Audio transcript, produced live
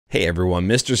Hey everyone,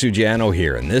 Mr. Sujano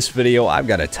here. In this video, I've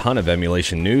got a ton of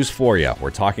emulation news for you. We're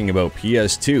talking about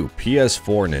PS2,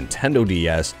 PS4, Nintendo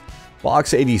DS,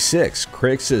 Box 86,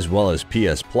 Krikzz, as well as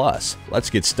PS Plus. Let's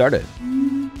get started.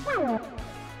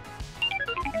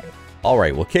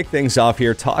 Alright, we'll kick things off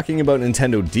here talking about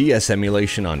Nintendo DS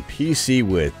emulation on PC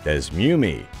with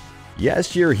DeSmuME.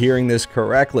 Yes, you're hearing this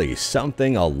correctly,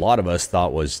 something a lot of us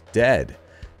thought was dead.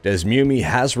 DeSmuME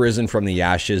has risen from the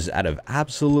ashes out of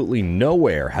absolutely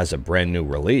nowhere, has a brand new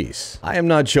release. I am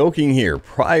not joking here.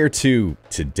 Prior to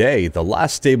today, the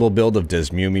last stable build of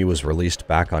DeSmuME was released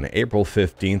back on April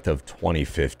 15th of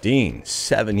 2015,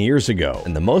 7 years ago.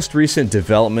 And the most recent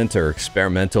development or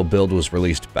experimental build was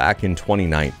released back in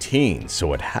 2019,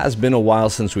 so it has been a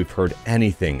while since we've heard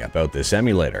anything about this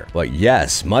emulator. But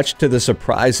yes, much to the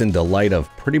surprise and delight of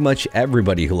pretty much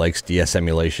everybody who likes DS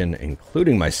emulation,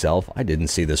 including myself, I didn't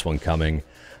see this one coming.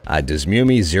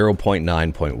 DeSmuME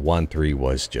 0.9.13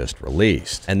 was just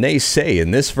released. And they say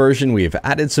in this version we have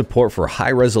added support for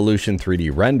high-resolution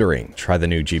 3D rendering. Try the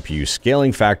new GPU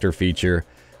scaling factor feature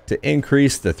to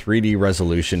increase the 3D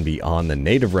resolution beyond the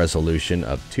native resolution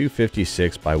of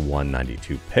 256 by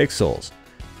 192 pixels,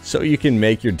 so you can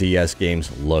make your DS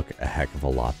games look a heck of a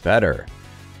lot better.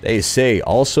 They say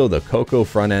also the Coco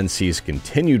front end sees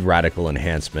continued radical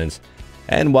enhancements,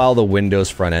 and while the Windows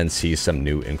front end sees some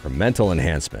new incremental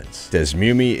enhancements.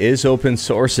 DeSmuME is open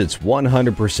source, it's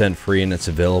 100% free, and it's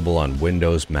available on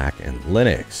Windows, Mac, and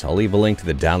Linux. I'll leave a link to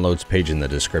the downloads page in the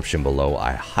description below.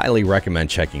 I highly recommend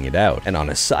checking it out. And on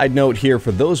a side note here,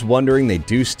 for those wondering, they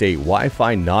do state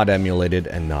Wi-Fi not emulated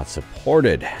and not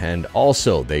supported, and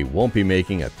also they won't be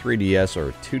making a 3DS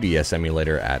or 2DS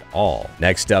emulator at all.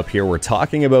 Next up here, we're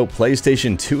talking about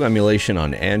PlayStation 2 emulation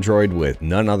on Android with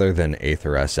none other than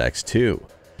AetherSX2.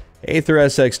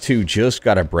 AetherSX2 just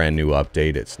got a brand new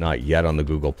update. It's not yet on the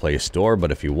Google Play Store,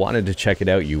 but if you wanted to check it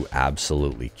out, you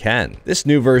absolutely can. This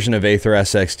new version of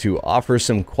AetherSX2 offers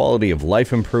some quality of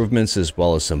life improvements as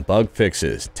well as some bug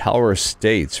fixes. Tower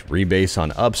states rebase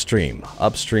on upstream.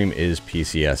 Upstream is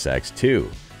PCSX2.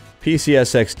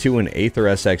 PCSX2 and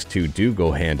AetherSX2 do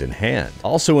go hand in hand.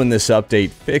 Also in this update,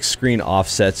 fixed screen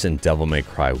offsets in Devil May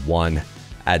Cry 1.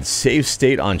 Add save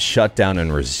state on shutdown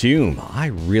and resume. I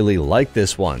really like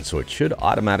this one, so it should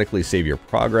automatically save your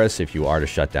progress if you are to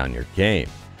shut down your game.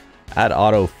 Add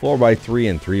auto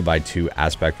 4x3 and 3x2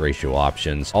 aspect ratio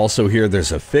options. Also here,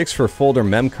 there's a fix for folder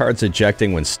mem cards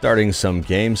ejecting when starting some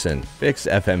games, and fix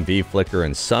FMV flicker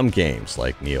in some games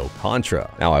like Neo Contra.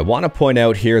 Now I want to point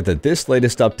out here that this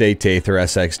latest update to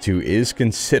AetherSX2 is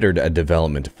considered a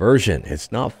development version.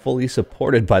 It's not fully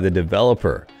supported by the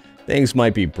developer. Things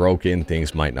might be broken,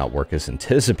 things might not work as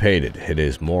anticipated. It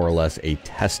is more or less a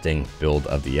testing build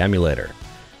of the emulator.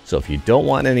 So if you don't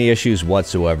want any issues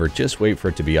whatsoever, just wait for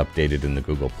it to be updated in the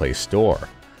Google Play Store.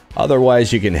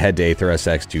 Otherwise, you can head to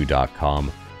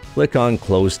AetherSX2.com, click on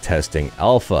Close Testing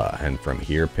Alpha, and from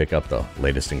here pick up the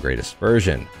latest and greatest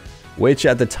version, which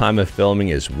at the time of filming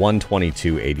is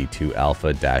 122.82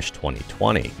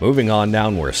 Alpha-2020. Moving on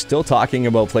down, we're still talking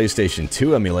about PlayStation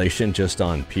 2 emulation just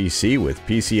on PC with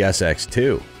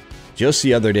PCSX2. Just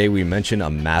the other day we mentioned a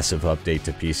massive update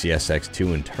to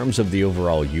PCSX2 in terms of the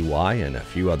overall UI and a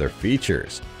few other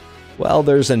features. Well,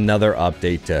 there's another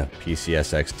update to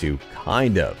PCSX2,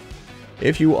 kind of.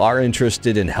 If you are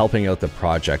interested in helping out the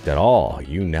project at all,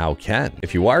 you now can.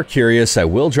 If you are curious, I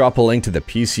will drop a link to the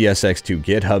PCSX2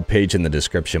 Github page in the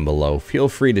description below. Feel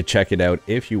free to check it out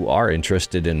if you are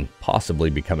interested in possibly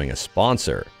becoming a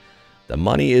sponsor. The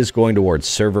money is going towards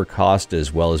server cost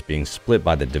as well as being split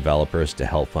by the developers to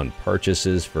help fund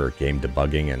purchases for game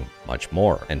debugging and much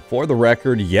more. And for the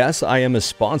record, yes, I am a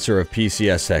sponsor of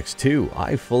PCSX2.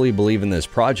 I fully believe in this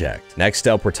project. Next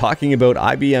up, we're talking about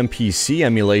IBM PC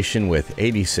emulation with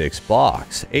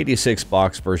 86box.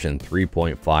 86box version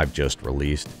 3.5 just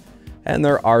released, and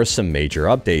there are some major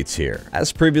updates here.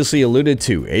 As previously alluded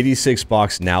to,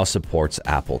 86box now supports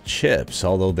Apple chips,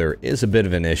 although there is a bit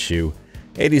of an issue.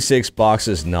 86box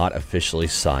is not officially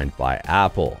signed by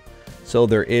Apple, so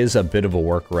there is a bit of a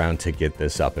workaround to get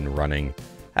this up and running.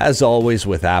 As always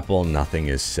with Apple, nothing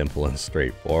is simple and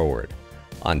straightforward.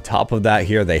 On top of that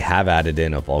here, they have added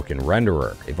in a Vulkan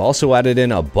renderer. They've also added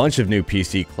in a bunch of new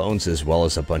PC clones as well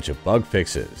as a bunch of bug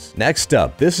fixes. Next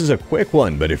up, this is a quick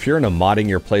one, but if you're into modding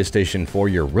your PlayStation 4,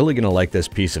 you're really going to like this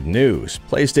piece of news.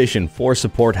 PlayStation 4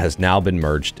 support has now been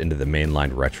merged into the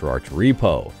mainline RetroArch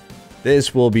repo.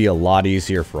 This will be a lot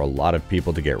easier for a lot of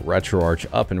people to get RetroArch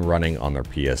up and running on their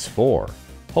PS4.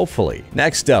 Hopefully.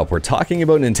 Next up, we're talking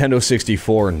about Nintendo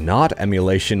 64 not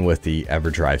emulation with the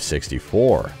Everdrive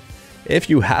 64.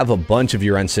 If you have a bunch of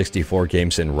your N64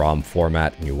 games in ROM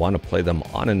format and you want to play them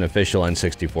on an official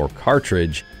N64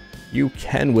 cartridge, you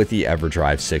can with the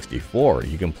Everdrive 64.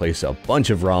 You can place a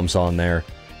bunch of ROMs on there,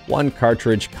 one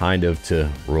cartridge kind of to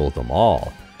rule them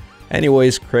all.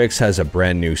 Anyways, Krikzz has a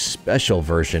brand new special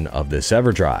version of this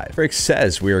Everdrive. Krikzz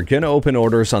says we are going to open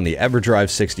orders on the Everdrive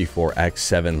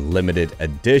 64X7 limited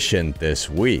edition this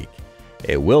week.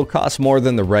 It will cost more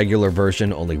than the regular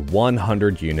version, only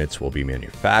 100 units will be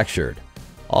manufactured.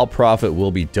 All profit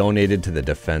will be donated to the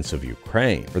defense of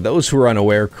Ukraine. For those who are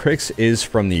unaware, Krikzz is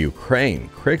from the Ukraine.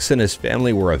 Krikzz and his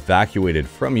family were evacuated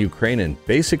from Ukraine and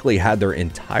basically had their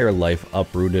entire life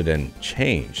uprooted and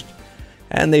changed.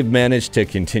 And they've managed to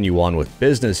continue on with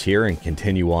business here and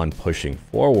continue on pushing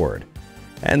forward.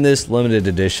 And this limited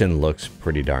edition looks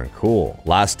pretty darn cool.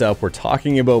 Last up, we're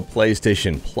talking about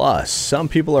PlayStation Plus. Some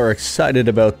people are excited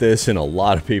about this and a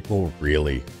lot of people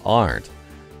really aren't.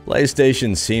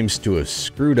 PlayStation seems to have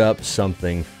screwed up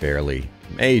something fairly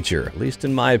major, at least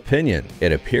in my opinion.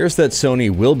 It appears that Sony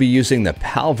will be using the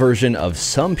PAL version of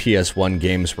some PS1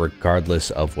 games regardless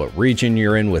of what region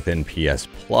you're in within PS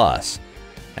Plus.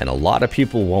 And a lot of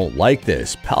people won't like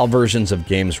this. PAL versions of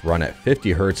games run at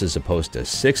 50 Hz as opposed to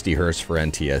 60 Hz for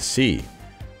NTSC,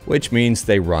 which means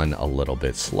they run a little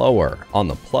bit slower. On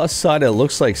the plus side, it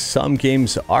looks like some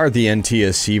games are the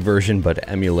NTSC version, but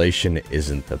emulation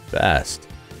isn't the best.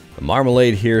 The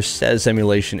Marmalade here says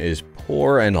emulation is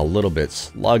poor and a little bit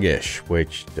sluggish,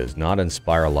 which does not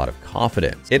inspire a lot of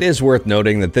confidence. It is worth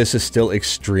noting that this is still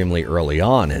extremely early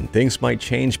on, and things might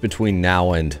change between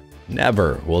now and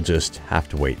never. We'll just have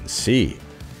to wait and see.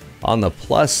 On the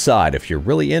plus side, if you're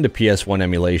really into PS1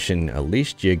 emulation, at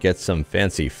least you get some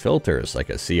fancy filters,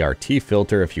 like a CRT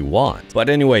filter if you want. But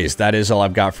anyways, that is all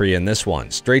I've got for you in this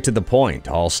one. Straight to the point,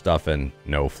 all stuff and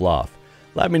no fluff.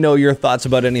 Let me know your thoughts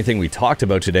about anything we talked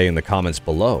about today in the comments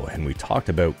below, and we talked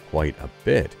about quite a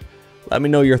bit. Let me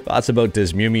know your thoughts about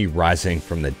DeSmuME rising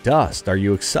from the dust. Are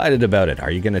you excited about it?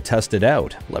 Are you going to test it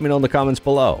out? Let me know in the comments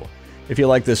below. If you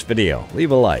like this video,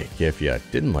 leave a like. If you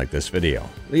didn't like this video,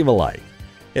 leave a like.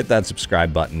 Hit that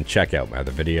subscribe button, check out my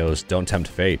other videos, don't tempt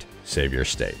fate, save your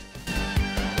state.